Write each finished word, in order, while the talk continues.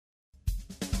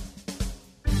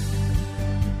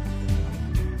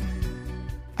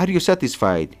Are you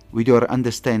satisfied with your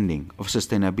understanding of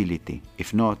sustainability?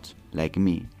 If not, like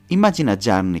me, imagine a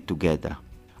journey together,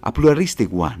 a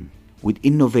pluralistic one, with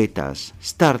innovators,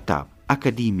 startup,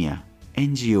 academia,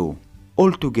 NGO,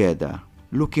 all together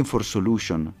looking for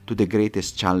solution to the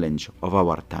greatest challenge of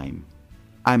our time.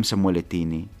 I'm Samuele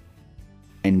Tini,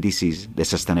 and this is the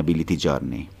Sustainability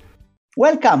Journey.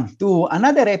 Welcome to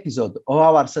another episode of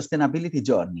our Sustainability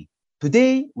Journey.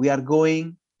 Today, we are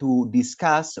going to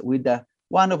discuss with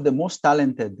one of the most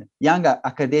talented young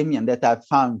academicians that I've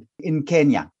found in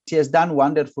Kenya. She has done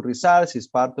wonderful research. She's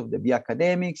part of the B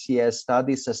Academics. She has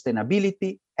studied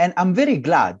sustainability. And I'm very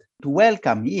glad to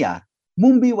welcome here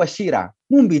Mumbi Wachira.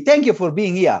 Mumbi, thank you for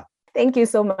being here. Thank you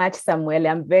so much, Samuel.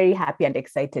 I'm very happy and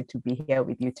excited to be here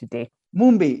with you today.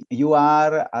 Mumbi, you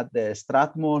are at the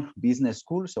Strathmore Business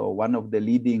School, so one of the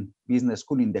leading business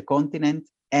schools in the continent,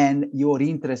 and your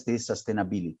interest is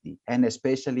sustainability, and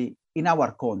especially in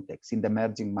our context, in the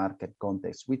emerging market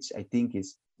context, which I think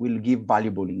will give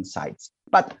valuable insights.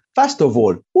 But first of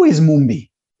all, who is Mumbi?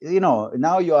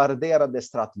 Now you are there at the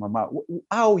Strathmore.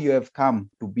 How you have come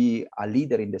to be a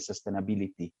leader in the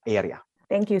sustainability area?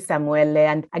 Thank you, Samuel.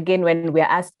 And again, when we are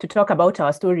asked to talk about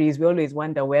our stories, we always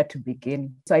wonder where to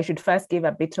begin. So I should first give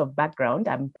a bit of background.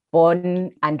 I'm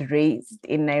born and raised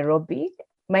in Nairobi.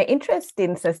 My interest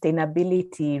in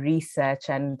sustainability research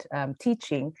and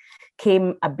teaching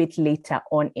came a bit later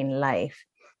on in life.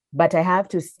 But I have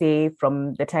to say,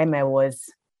 from the time I was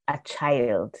a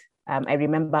child, I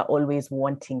remember always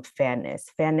wanting fairness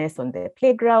on the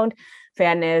playground,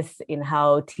 fairness in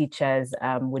how teachers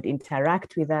would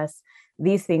interact with us.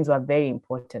 These things were very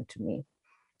important to me.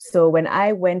 So when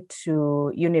I went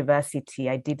to university,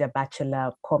 I did a Bachelor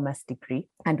of Commerce degree,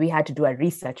 and we had to do a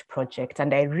research project,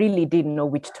 and I really didn't know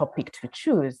which topic to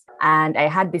choose. And I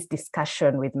had this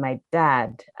discussion with my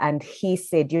dad, and he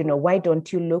said, why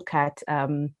don't you look at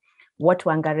what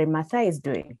Wangari Maathai is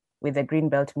doing with the Green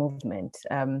Belt movement?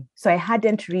 So I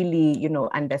hadn't really,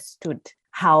 understood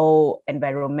how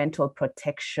environmental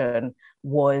protection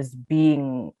was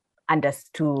being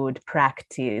understood,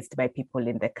 practiced by people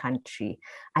in the country.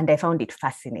 And I found it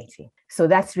fascinating. So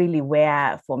that's really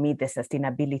where, for me, the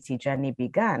sustainability journey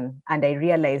began. And I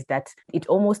realized that it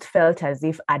almost felt as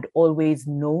if I'd always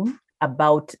known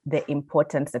about the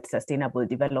importance that sustainable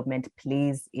development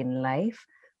plays in life.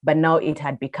 But now it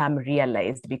had become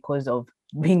realized because of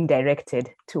being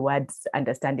directed towards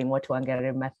understanding what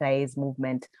Wangari Maathai's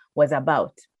movement was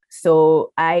about.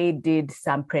 So I did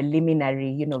some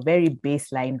preliminary, very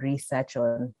baseline research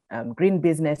on green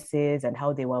businesses and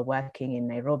how they were working in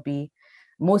Nairobi,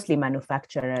 mostly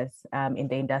manufacturers in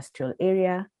the industrial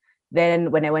area.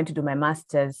 Then when I went to do my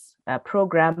master's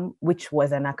program, which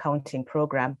was an accounting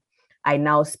program, I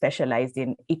now specialized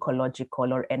in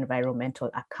ecological or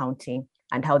environmental accounting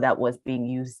and how that was being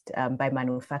used by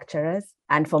manufacturers.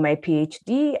 And for my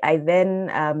PhD, I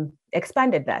then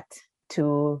expanded that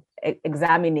to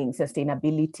examining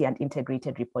sustainability and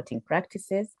integrated reporting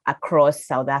practices across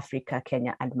South Africa,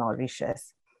 Kenya, and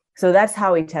Mauritius. So that's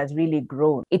how it has really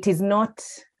grown. It is not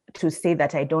to say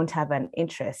that I don't have an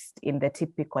interest in the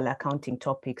typical accounting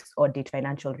topics, audit,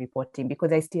 financial reporting,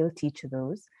 because I still teach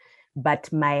those.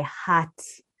 But my heart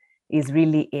is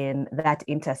really in that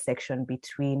intersection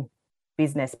between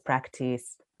business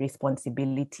practice,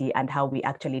 responsibility, and how we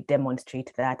actually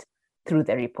demonstrate that through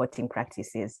the reporting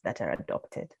practices that are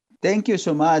adopted. Thank you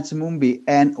so much, Mumbi.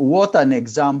 And what an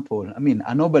example.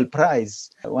 A Nobel Prize,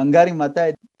 Wangari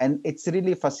Maathai. And it's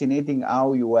really fascinating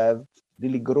how you have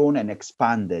really grown and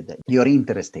expanded your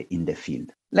interest in the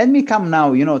field. Let me come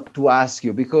now, to ask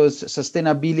you, because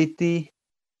sustainability,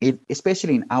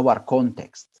 especially in our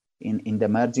context, in the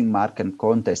emerging market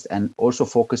context, and also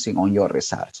focusing on your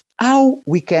research, how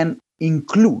we can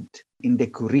include in the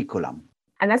curriculum.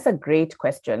 And that's a great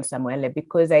question, Samuele,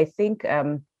 because I think,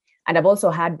 and I've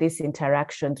also had these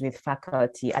interactions with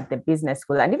faculty at the business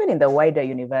school and even in the wider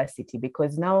university,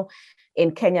 because now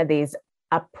in Kenya, there's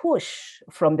a push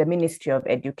from the Ministry of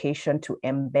Education to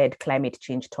embed climate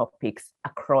change topics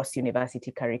across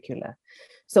university curricula.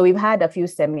 So we've had a few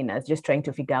seminars just trying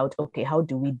to figure out, okay, how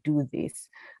do we do this?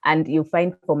 And you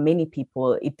find for many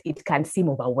people, it can seem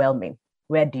overwhelming.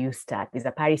 Where do you start? There's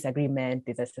a Paris Agreement,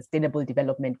 there's a Sustainable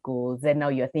Development Goals. Then now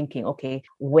you're thinking, okay,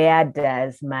 where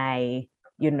does my,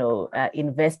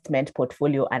 investment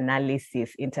portfolio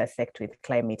analysis intersect with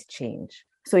climate change?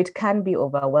 So it can be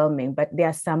overwhelming, but there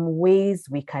are some ways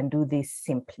we can do this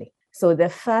simply. So the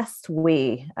first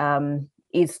way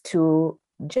is to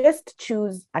just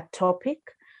choose a topic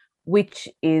which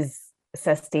is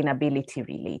sustainability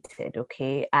related,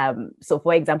 okay? So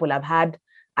for example, I've had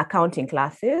accounting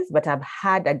classes, but I've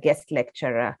had a guest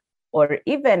lecturer or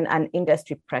even an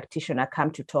industry practitioner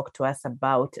come to talk to us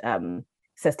about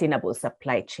sustainable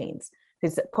supply chains.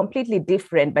 It's completely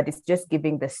different, but it's just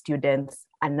giving the students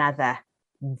another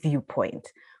viewpoint,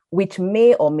 which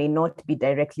may or may not be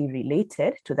directly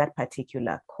related to that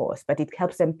particular course, but it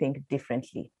helps them think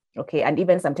differently, okay? And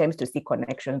even sometimes to see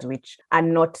connections which are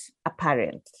not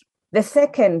apparent. The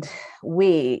second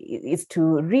way is to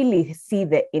really see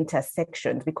the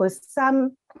intersections, because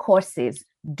some courses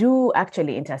do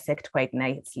actually intersect quite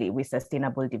nicely with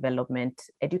sustainable development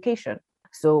education.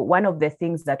 So one of the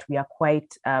things that we are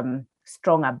quite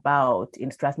strong about in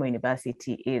Strathmore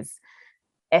University is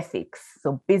ethics,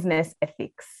 so business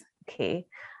ethics, okay?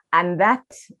 And that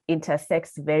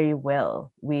intersects very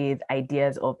well with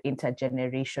ideas of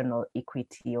intergenerational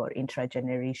equity or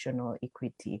intragenerational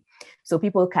equity. So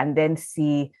people can then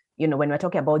see, when we're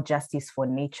talking about justice for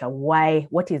nature,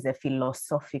 what is the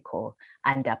philosophical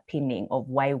underpinning of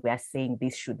why we're saying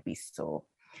this should be so?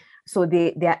 So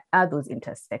there are those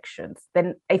intersections.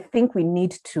 Then I think we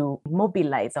need to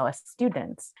mobilize our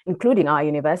students, including our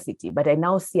university, but I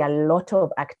now see a lot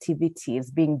of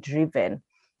activities being driven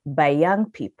by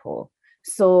young people.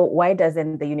 So why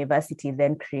doesn't the university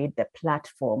then create the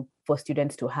platform for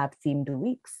students to have themed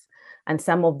weeks? And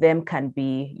some of them can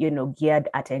be, geared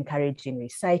at encouraging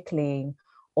recycling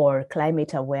or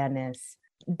climate awareness,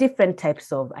 different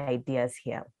types of ideas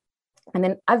here. And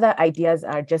then other ideas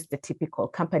are just the typical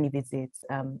company visits,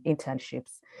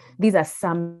 internships. These are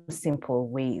some simple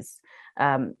ways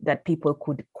that people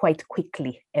could quite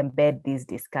quickly embed these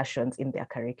discussions in their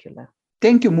curricula.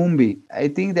 Thank you, Mumbi. I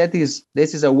think this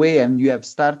is a way, and you have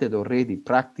started already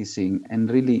practicing and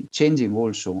really changing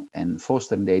also and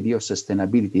fostering the idea of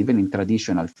sustainability, even in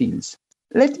traditional fields.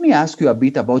 Let me ask you a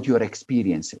bit about your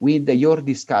experience with your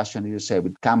discussion, you say,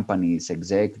 with companies,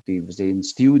 executives, and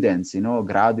students,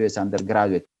 graduates,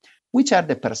 undergraduates. Which are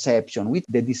the perception, with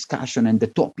the discussion and the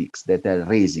topics that they're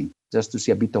raising, just to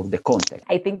see a bit of the context?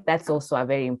 I think that's also a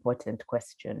very important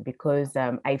question, because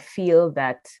I feel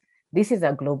that this is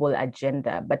a global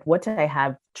agenda, but what I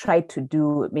have tried to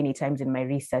do many times in my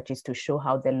research is to show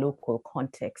how the local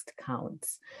context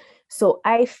counts. So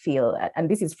I feel, and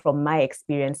this is from my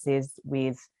experiences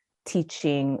with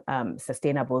teaching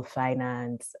sustainable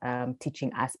finance,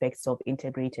 teaching aspects of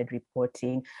integrated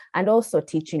reporting, and also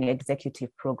teaching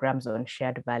executive programs on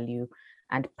shared value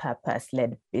and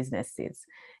purpose-led businesses,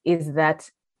 is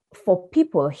that for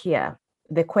people here,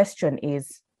 the question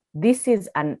is, this is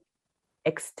an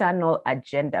external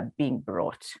agenda being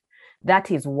brought.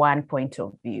 That is one point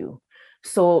of view.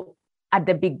 So at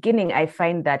the beginning, I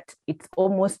find that it's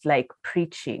almost like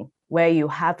preaching, where you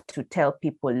have to tell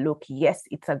people, look, yes,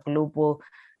 it's a global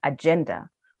agenda,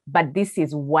 but this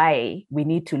is why we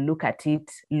need to look at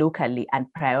it locally and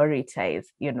prioritize,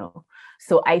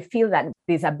 So I feel that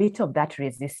there's a bit of that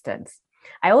resistance.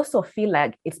 I also feel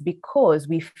like it's because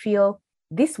we feel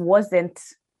this wasn't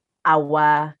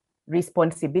our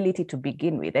responsibility to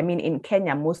begin with. I mean, in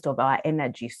Kenya, most of our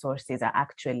energy sources are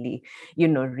actually,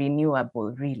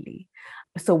 renewable, really.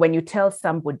 So when you tell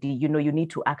somebody, you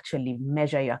need to actually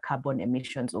measure your carbon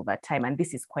emissions over time, and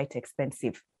this is quite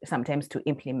expensive sometimes to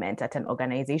implement at an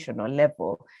organizational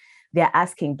level, they're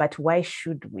asking, but why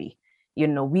should we?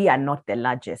 We are not the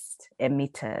largest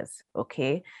emitters,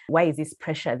 okay? Why is this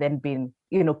pressure then being,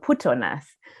 put on us?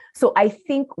 So I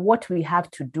think what we have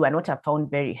to do, and what I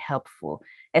found very helpful,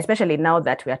 especially now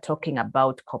that we are talking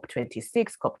about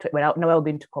COP26, now we're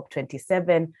going to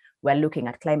COP27, we're looking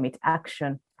at climate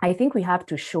action. I think we have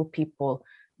to show people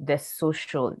the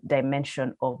social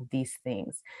dimension of these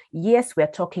things. Yes, we're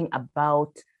talking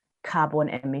about carbon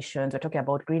emissions, we're talking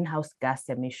about greenhouse gas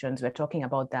emissions, we're talking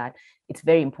about that. It's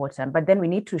very important. But then we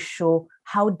need to show,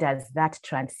 how does that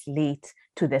translate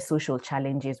to the social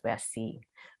challenges we're seeing?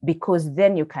 Because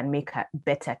then you can make a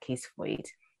better case for it.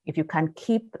 If you can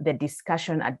keep the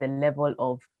discussion at the level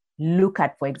of, look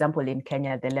at, for example, in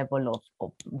Kenya, the level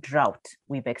of drought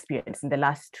we've experienced in the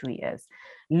last 2 years,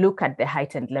 look at the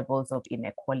heightened levels of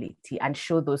inequality and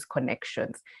show those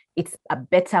connections. It's a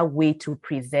better way to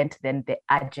present than the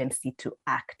urgency to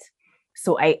act.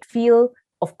 So I feel,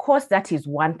 of course, that is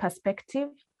one perspective.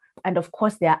 And of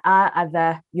course, there are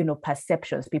other,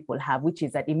 perceptions people have, which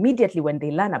is that immediately when they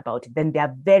learn about it, then they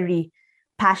are very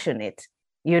passionate,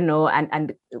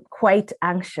 and quite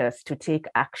anxious to take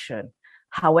action.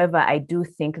 However, I do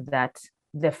think that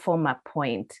the former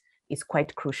point is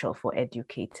quite crucial for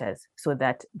educators so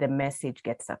that the message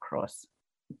gets across.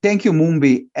 Thank you,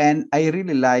 Mumbi. And I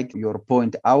really like your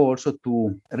point, how also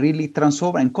to really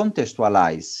transform and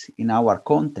contextualize in our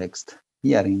context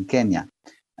here in Kenya.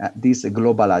 this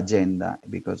global agenda,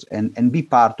 because and be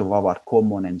part of our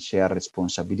common and shared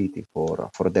responsibility for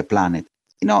the planet.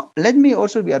 Let me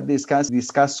also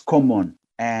discuss common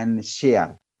and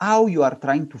share, how you are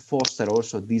trying to foster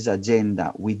also this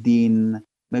agenda within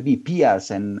maybe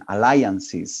peers and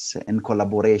alliances and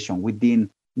collaboration within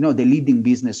the leading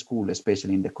business school,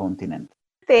 especially in the continent.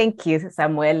 Thank you,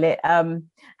 Samuel.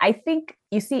 I think,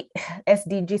 you see,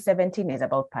 SDG 17 is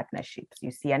about partnerships,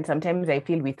 you see, and sometimes I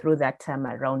feel we throw that term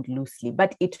around loosely,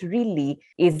 but it really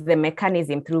is the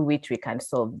mechanism through which we can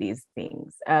solve these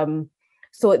things.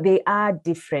 So there are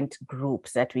different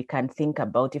groups that we can think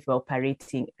about if we're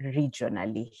operating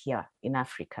regionally here in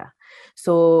Africa.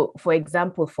 So, for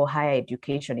example, for higher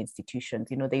education institutions,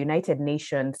 the United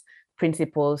Nations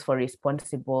Principles for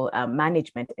Responsible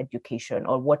Management Education,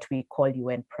 or what we call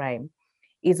UN Prime,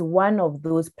 is one of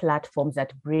those platforms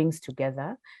that brings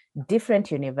together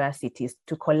different universities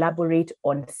to collaborate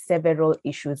on several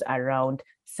issues around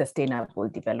sustainable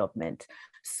development.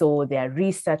 So there are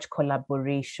research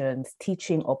collaborations,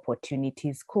 teaching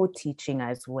opportunities, co-teaching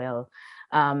as well.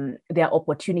 There are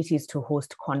opportunities to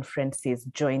host conferences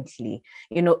jointly.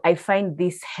 I find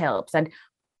this helps. And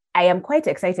I am quite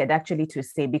excited actually to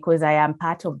say, because I am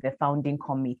part of the founding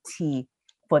committee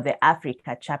for the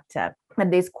Africa chapter,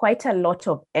 and there's quite a lot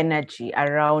of energy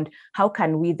around how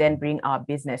can we then bring our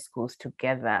business schools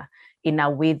together in a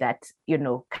way that,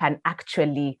 can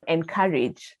actually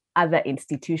encourage other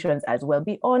institutions as well,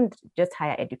 beyond just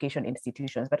higher education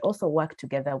institutions, but also work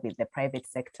together with the private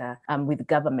sector, with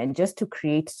government, just to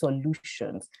create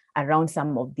solutions around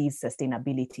some of these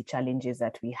sustainability challenges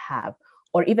that we have,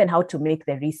 or even how to make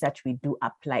the research we do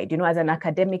applied. As an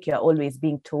academic, you're always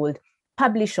being told,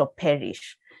 publish or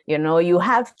perish. You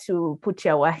have to put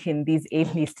your work in these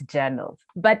A-list journals.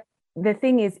 But the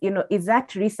thing is, is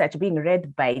that research being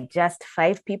read by just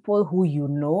 5 people who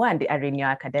and are in your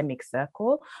academic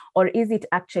circle, or is it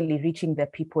actually reaching the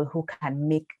people who can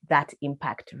make that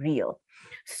impact real?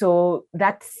 So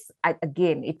that's,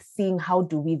 again, it's seeing how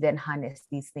do we then harness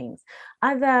these things.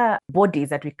 Other bodies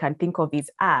that we can think of is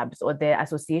ABS, or the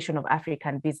Association of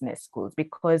African Business Schools,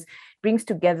 because it brings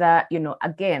together,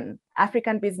 again,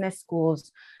 African business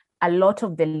schools, a lot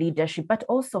of the leadership, but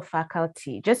also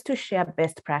faculty, just to share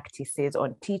best practices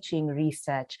on teaching,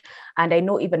 research. And I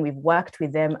know even we've worked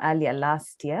with them earlier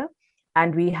last year,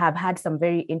 and we have had some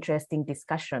very interesting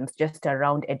discussions just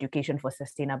around education for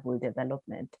sustainable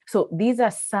development. So these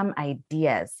are some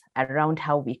ideas around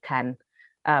how we can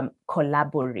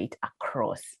collaborate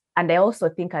across. And I also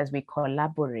think as we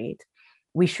collaborate,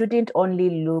 we shouldn't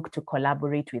only look to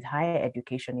collaborate with higher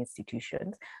education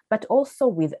institutions, but also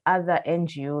with other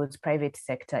NGOs, private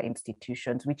sector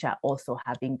institutions, which are also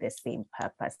having the same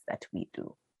purpose that we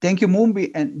do. Thank you,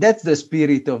 Mumbi. And that's the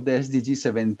spirit of the SDG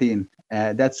 17.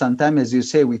 That sometimes, as you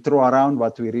say, we throw around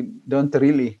what we don't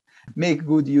really make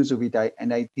good use of it.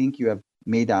 And I think you have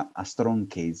made a strong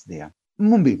case there.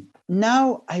 Mumbi,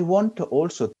 now I want to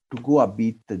also to go a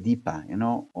bit deeper,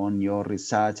 on your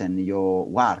research and your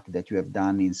work that you have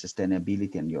done in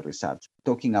sustainability and your research,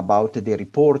 talking about the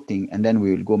reporting, and then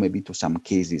we will go maybe to some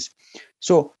cases.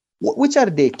 So which are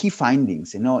the key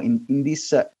findings, in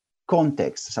this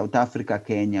context, South Africa,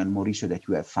 Kenya, and Mauritius, that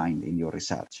you have found in your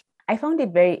research? I found it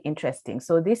very interesting.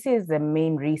 So this is the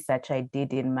main research I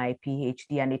did in my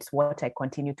PhD, and it's what I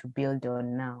continue to build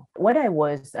on now. What I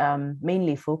was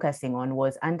mainly focusing on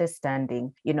was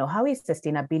understanding, how is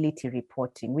sustainability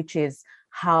reporting, which is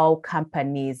how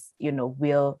companies,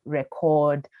 will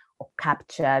record or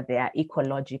capture their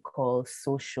ecological,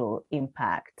 social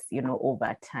impacts,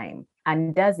 over time.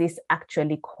 And does this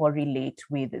actually correlate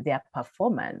with their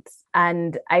performance?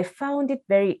 And I found it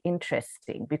very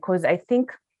interesting, because I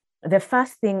think the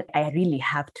first thing I really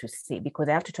have to say, because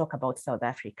I have to talk about South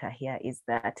Africa here, is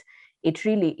that it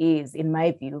really is, in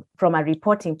my view, from a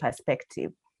reporting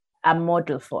perspective, a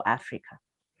model for Africa.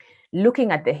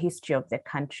 Looking at the history of the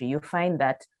country, you find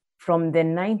that from the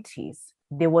 90s,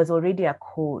 there was already a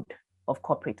code of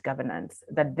corporate governance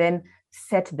that then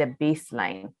set the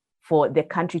baseline for the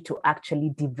country to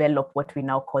actually develop what we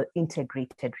now call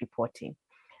integrated reporting,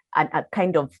 and a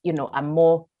kind of, a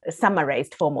more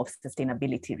summarized form of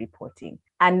sustainability reporting.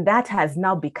 And that has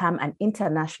now become an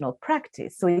international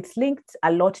practice. So it's linked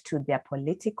a lot to their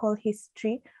political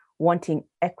history, wanting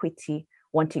equity,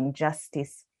 wanting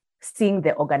justice, seeing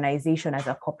the organization as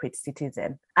a corporate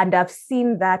citizen. And I've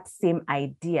seen that same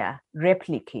idea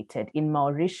replicated in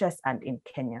Mauritius and in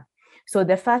Kenya. So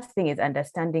the first thing is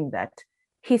understanding that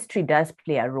history does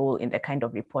play a role in the kind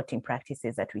of reporting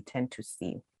practices that we tend to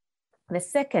see. The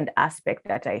second aspect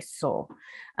that I saw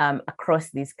across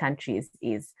these countries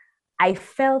is I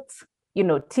felt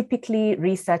typically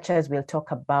researchers will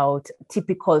talk about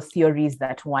typical theories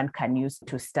that one can use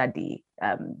to study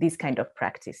these kind of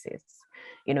practices.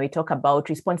 We talk about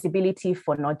responsibility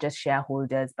for not just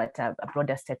shareholders, but a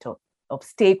broader set of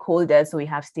stakeholders. So we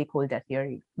have stakeholder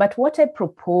theory. But what I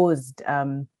proposed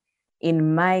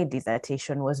in my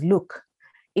dissertation was, look,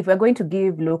 if we're going to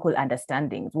give local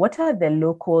understandings, what are the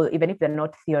local, even if they're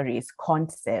not theories,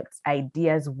 concepts,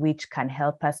 ideas which can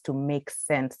help us to make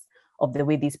sense of the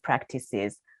way these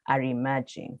practices are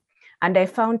emerging? And I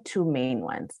found two main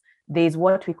ones. There's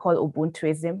what we call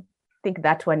Ubuntuism. I think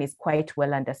that one is quite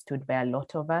well understood by a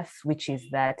lot of us, which is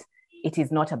that it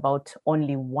is not about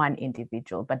only one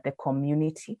individual, but the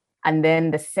community. And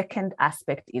then the second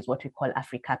aspect is what we call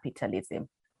Africapitalism,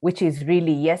 which is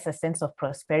really, yes, a sense of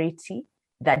prosperity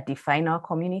that define our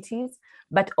communities,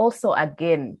 but also,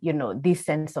 again, this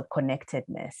sense of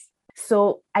connectedness.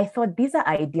 So I thought these are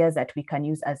ideas that we can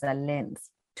use as a lens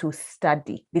to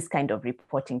study this kind of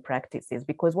reporting practices,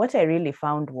 because what I really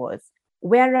found was,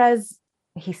 whereas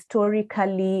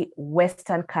historically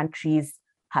Western countries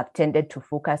have tended to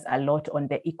focus a lot on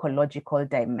the ecological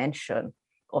dimension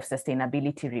of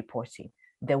sustainability reporting,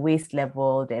 the waste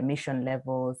level, the emission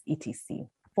levels, etc.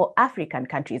 For African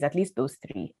countries, at least those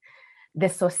three, the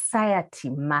society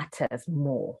matters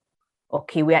more.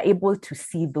 Okay, we are able to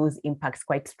see those impacts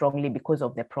quite strongly because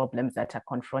of the problems that are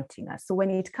confronting us. So when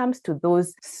it comes to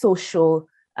those social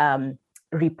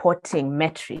reporting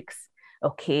metrics,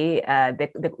 okay,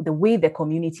 the way the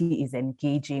community is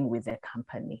engaging with the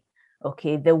company,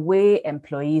 okay, the way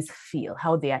employees feel,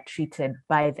 how they are treated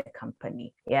by the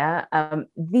company,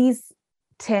 these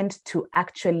tend to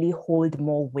actually hold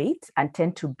more weight and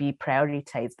tend to be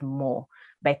prioritized more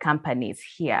by companies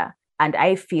here. And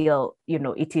I feel,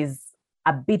 it is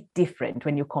a bit different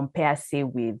when you compare, say,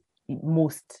 with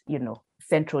most,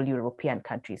 Central European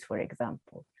countries, for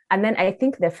example. And then I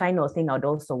think the final thing I would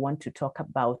also want to talk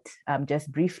about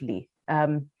just briefly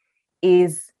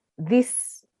is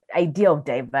this idea of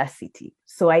diversity.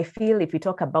 So I feel if we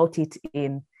talk about it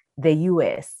in the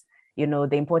US,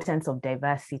 the importance of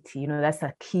diversity, that's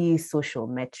a key social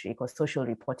metric or social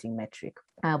reporting metric.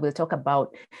 We'll talk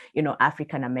about,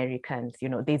 African Americans,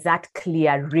 there's that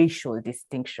clear racial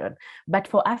distinction. But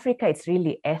for Africa, it's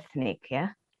really ethnic,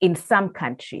 in some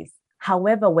countries.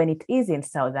 However, when it is in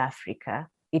South Africa,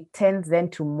 it tends then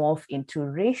to morph into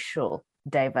racial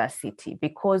diversity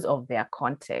because of their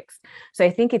context. So I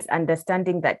think it's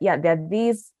understanding that, there are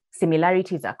these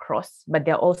similarities across, but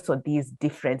there are also these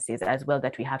differences as well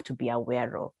that we have to be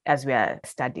aware of as we are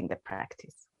studying the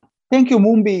practice. Thank you,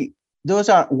 Mumbi. Those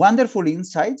are wonderful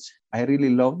insights. I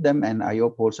really love them. And I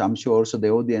hope also, I'm sure also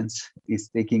the audience is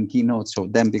taking keynotes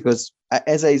of them, because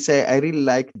as I say, I really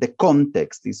like the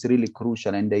context is really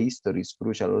crucial, and the history is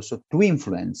crucial also to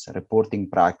influence reporting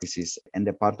practices and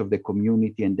the part of the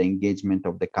community and the engagement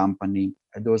of the company.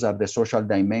 Those are the social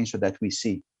dimensions that we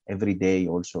see every day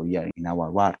also here in our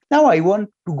work. Now I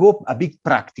want to go a bit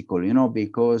practical,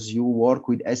 because you work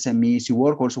with SMEs, you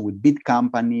work also with big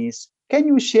companies. Can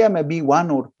you share maybe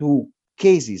one or two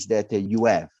cases that you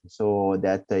have so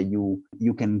that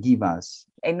you can give us?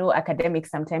 I know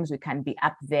academics, sometimes we can be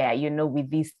up there, with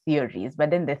these theories.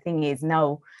 But then the thing is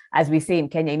now, as we say in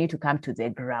Kenya, you need to come to the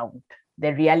ground,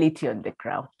 the reality on the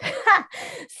ground.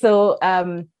 So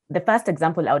the first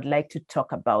example I would like to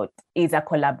talk about is a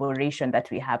collaboration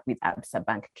that we have with Absa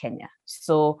Bank Kenya.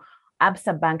 So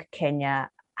Absa Bank Kenya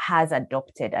has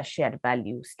adopted a shared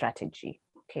value strategy.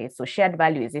 Okay, so shared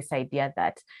value is this idea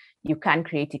that you can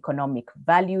create economic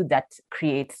value that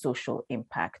creates social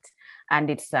impact. And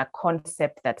it's a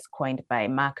concept that's coined by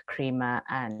Mark Kramer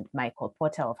and Michael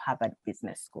Porter of Harvard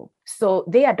Business School. So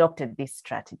they adopted this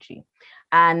strategy.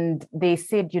 And they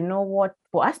said, what,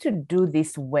 for us to do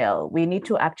this well, we need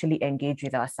to actually engage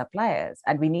with our suppliers,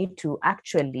 and we need to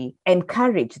actually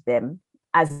encourage them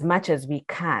as much as we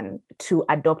can to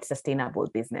adopt sustainable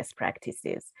business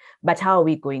practices. But how are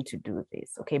we going to do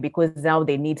this? Okay, because now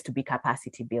there needs to be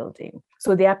capacity building.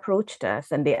 So they approached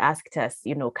us and they asked us,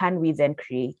 can we then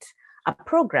create a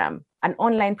program, an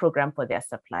online program for their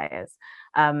suppliers,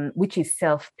 which is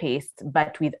self-paced,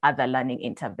 but with other learning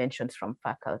interventions from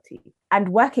faculty. And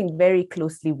working very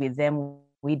closely with them,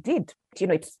 we did.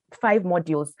 It's 5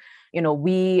 modules.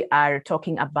 We are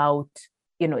talking about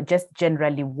just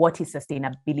generally what is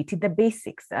sustainability, the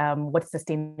basics, what's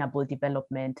sustainable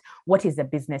development, what is the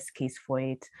business case for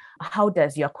it, how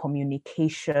does your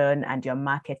communication and your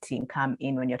marketing come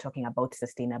in when you're talking about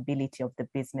sustainability of the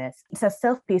business. It's a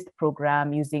self-paced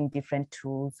program using different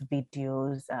tools,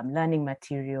 videos, learning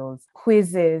materials,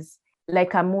 quizzes,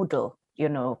 like a Moodle,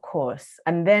 course.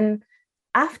 And then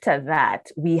After that,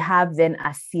 we have then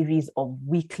a series of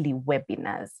weekly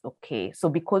webinars. Okay, so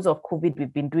because of COVID,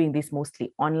 we've been doing this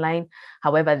mostly online.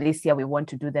 However, this year we want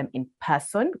to do them in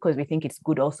person because we think it's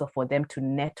good also for them to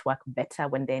network better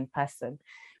when they're in person.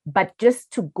 But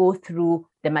just to go through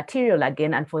the material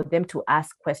again and for them to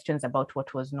ask questions about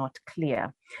what was not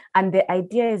clear. And the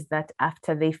idea is that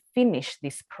after they finish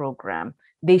this program,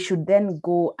 they should then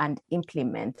go and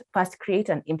first create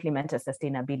and implement a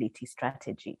sustainability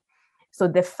strategy. So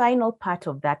the final part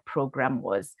of that program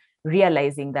was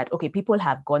realizing that, okay, people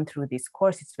have gone through this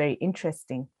course, it's very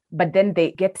interesting, but then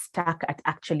they get stuck at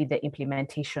actually the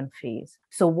implementation phase.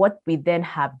 So what we then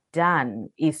have done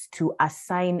is to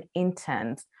assign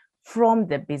interns from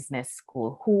the business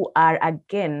school who are,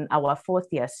 again, our fourth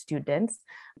year students,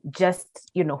 just,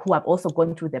 who have also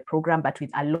gone through the program, but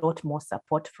with a lot more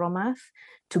support from us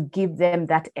to give them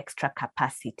that extra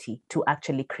capacity to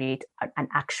actually create an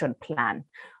action plan.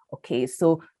 Okay,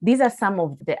 so these are some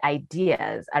of the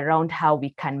ideas around how we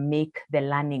can make the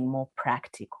learning more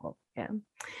practical. Yeah,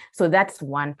 so that's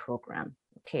one program.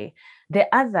 Okay,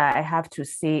 the other I have to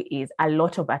say is a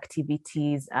lot of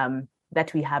activities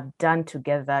that we have done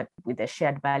together with the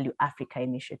Shared Value Africa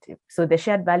Initiative. So the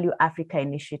Shared Value Africa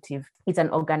Initiative is an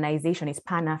organization, it's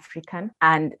Pan-African,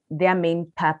 and their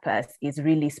main purpose is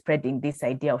really spreading this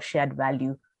idea of shared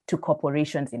value to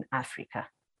corporations in Africa.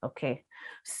 Okay,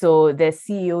 so the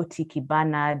CEO, Tiki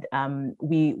Barnard,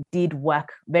 we did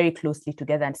work very closely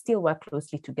together and still work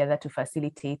closely together to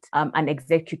facilitate an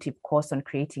executive course on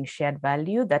creating shared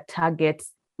value that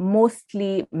targets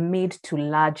mostly mid to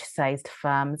large-sized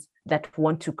firms that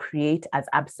want to create, as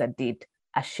ABSA did,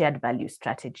 a shared value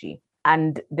strategy.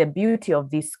 And the beauty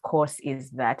of this course is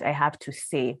that I have to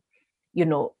say,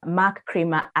 Mark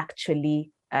Kramer actually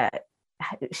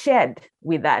shared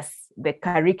with us the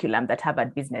curriculum that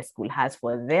Harvard Business School has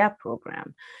for their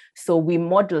program. So we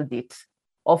modeled it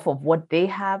off of what they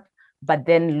have, but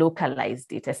then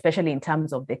localized it, especially in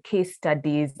terms of the case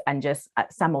studies and just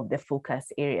some of the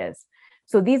focus areas.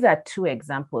 So these are two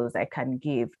examples I can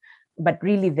give, but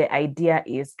really the idea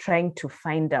is trying to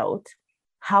find out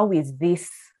how is this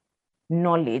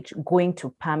knowledge going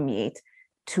to permeate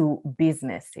to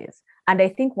businesses. And I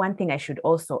think one thing I should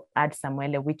also add,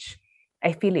 Samuele, which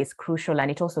I feel is crucial,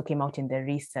 and it also came out in the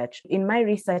research. In my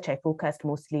research, I focused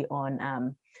mostly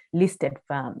on listed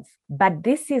firms, but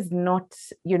this is not,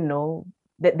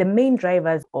 the main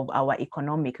drivers of our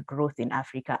economic growth in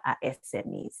Africa are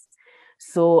SMEs.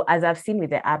 So as I've seen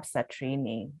with the ABSA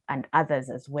training and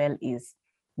others as well, is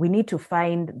we need to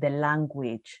find the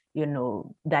language,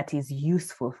 that is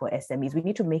useful for SMEs. We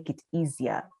need to make it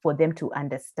easier for them to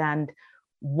understand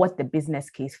what the business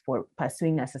case for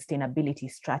pursuing a sustainability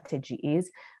strategy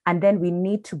is. And then we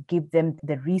need to give them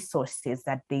the resources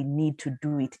that they need to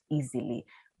do it easily,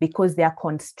 because they are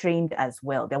constrained as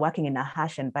well. They're working in a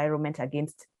harsh environment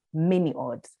against many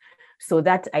odds. So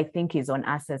that, I think, is on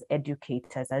us as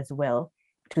educators as well,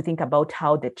 to think about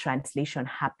how the translation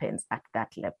happens at that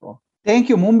level. Thank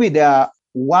you, Mumbi. They are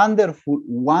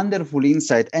wonderful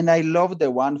insight. And I love the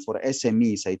one for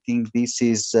SMEs. I think this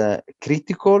is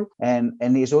critical and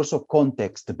is also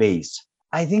context-based.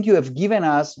 I think you have given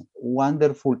us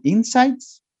wonderful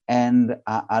insights and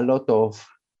a lot of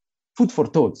food for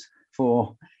thought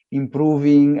for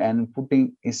improving and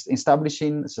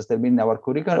establishing sustainability in our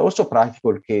curriculum, also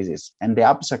practical cases. And the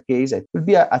ABSA case will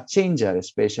be a changer,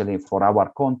 especially for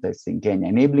our context in Kenya,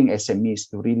 enabling SMEs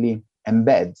to really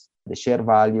embed the share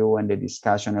value and the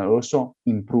discussion, and also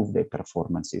improve their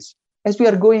performances. As we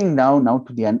are going now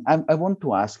to the end, I want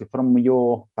to ask, from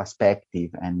your perspective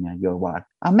and your work,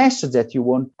 a message that you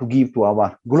want to give to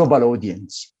our global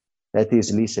audience that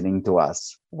is listening to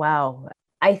us. Wow.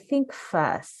 I think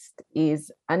first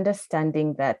is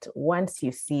understanding that once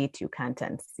you see it, you can't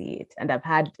unsee it. And I've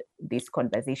had this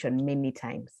conversation many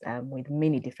times with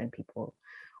many different people,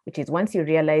 which is once you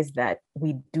realize that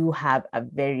we do have a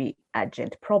very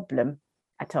urgent problem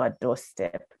at our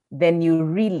doorstep, then you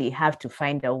really have to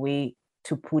find a way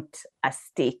to put a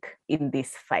stake in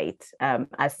this fight.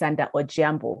 As Sanda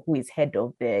Ojiambo, who is head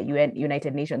of the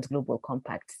United Nations Global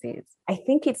Compact, says, I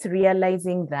think it's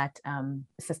realizing that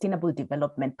sustainable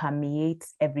development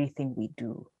permeates everything we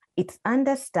do. It's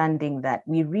understanding that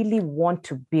we really want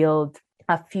to build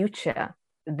a future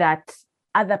that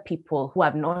other people who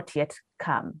have not yet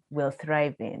come will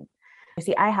thrive in. You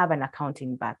see, I have an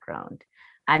accounting background,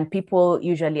 and people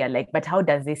usually are like, but how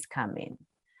does this come in?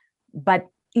 But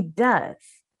it does,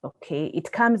 okay?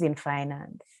 It comes in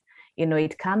finance,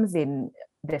 it comes in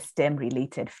the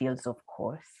STEM-related fields, of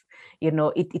course.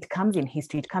 It comes in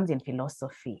history, it comes in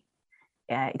philosophy,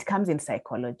 it comes in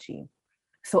psychology.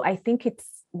 So I think it's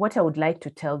what I would like to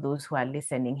tell those who are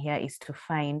listening here is to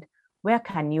find where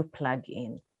can you plug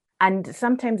in. And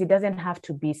sometimes it doesn't have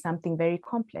to be something very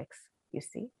complex, you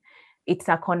see. It's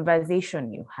a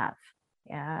conversation you have.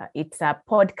 It's a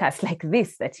podcast like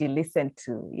this that you listen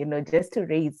to, just to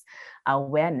raise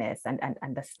awareness and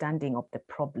understanding of the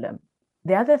problem.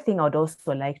 The other thing I would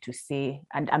also like to say,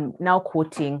 and I'm now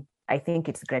quoting, I think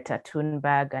it's Greta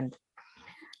Thunberg, and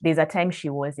there's a time she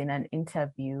was in an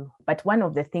interview, but one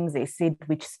of the things they said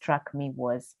which struck me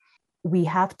was, we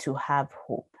have to have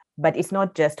hope, but it's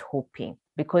not just hoping,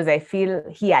 because I feel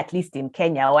here, at least in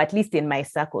Kenya, or at least in my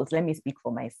circles, let me speak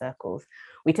for my circles,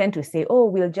 we tend to say, oh,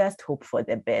 we'll just hope for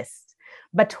the best.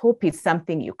 But hope is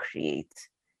something you create.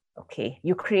 Okay,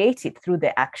 you create it through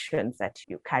the actions that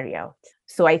you carry out.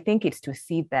 So I think it's to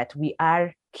see that we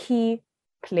are key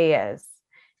players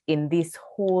in this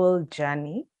whole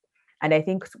journey. And I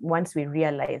think once we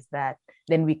realize that,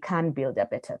 then we can build a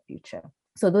better future.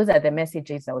 So those are the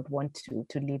messages I would want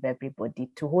to leave everybody,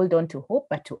 to hold on to hope,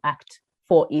 but to act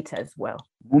for it as well.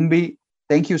 Mumbi,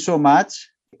 thank you so much.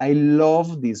 I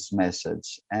love this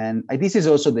message. And this is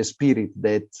also the spirit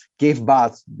that gave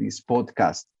birth to this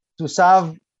podcast, to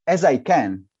serve as I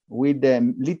can with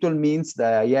the little means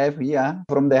that I have here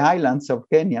from the highlands of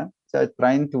Kenya. So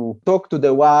trying to talk to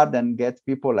the world and get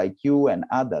people like you and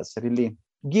others really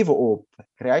give hope,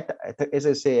 create, as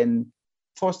I say, and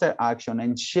foster action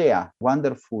and share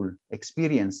wonderful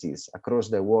experiences across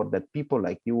the world, that people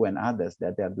like you and others,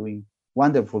 that they are doing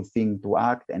wonderful things to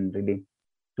act and really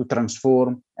to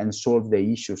transform and solve the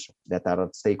issues that are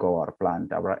at stake of our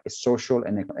planet, our social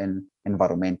and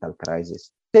environmental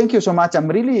crisis. Thank you so much. I'm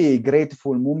really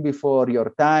grateful, Mumbi, for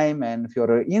your time and for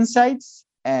your insights.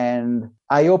 And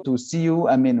I hope to see you.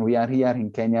 We are here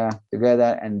in Kenya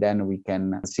together, and then we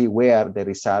can see where the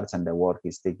research and the work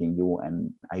is taking you.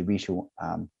 And I wish you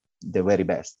the very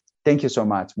best. Thank you so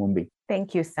much, Mumbi.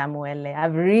 Thank you, Samuel.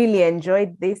 I've really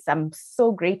enjoyed this. I'm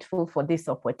so grateful for this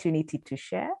opportunity to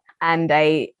share. And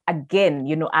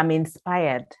I'm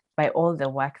inspired by all the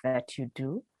work that you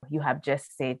do. You have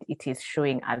just said it is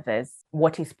showing others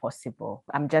what is possible.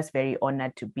 I'm just very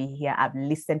honored to be here. I've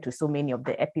listened to so many of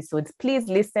the episodes. Please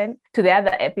listen to the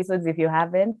other episodes if you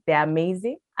haven't. They're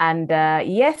amazing. And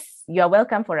yes, you are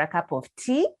welcome for a cup of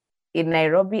tea in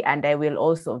Nairobi, and I will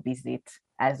also visit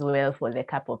as well for the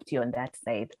cup of tea on that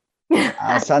side.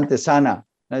 Asante sana.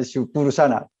 Nashukuru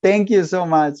sana. Thank you so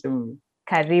much.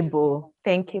 Karibu.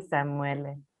 Thank you,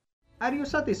 Samuel. Are you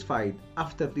satisfied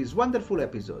after this wonderful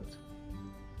episode?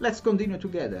 Let's continue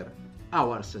together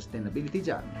our sustainability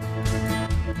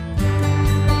journey.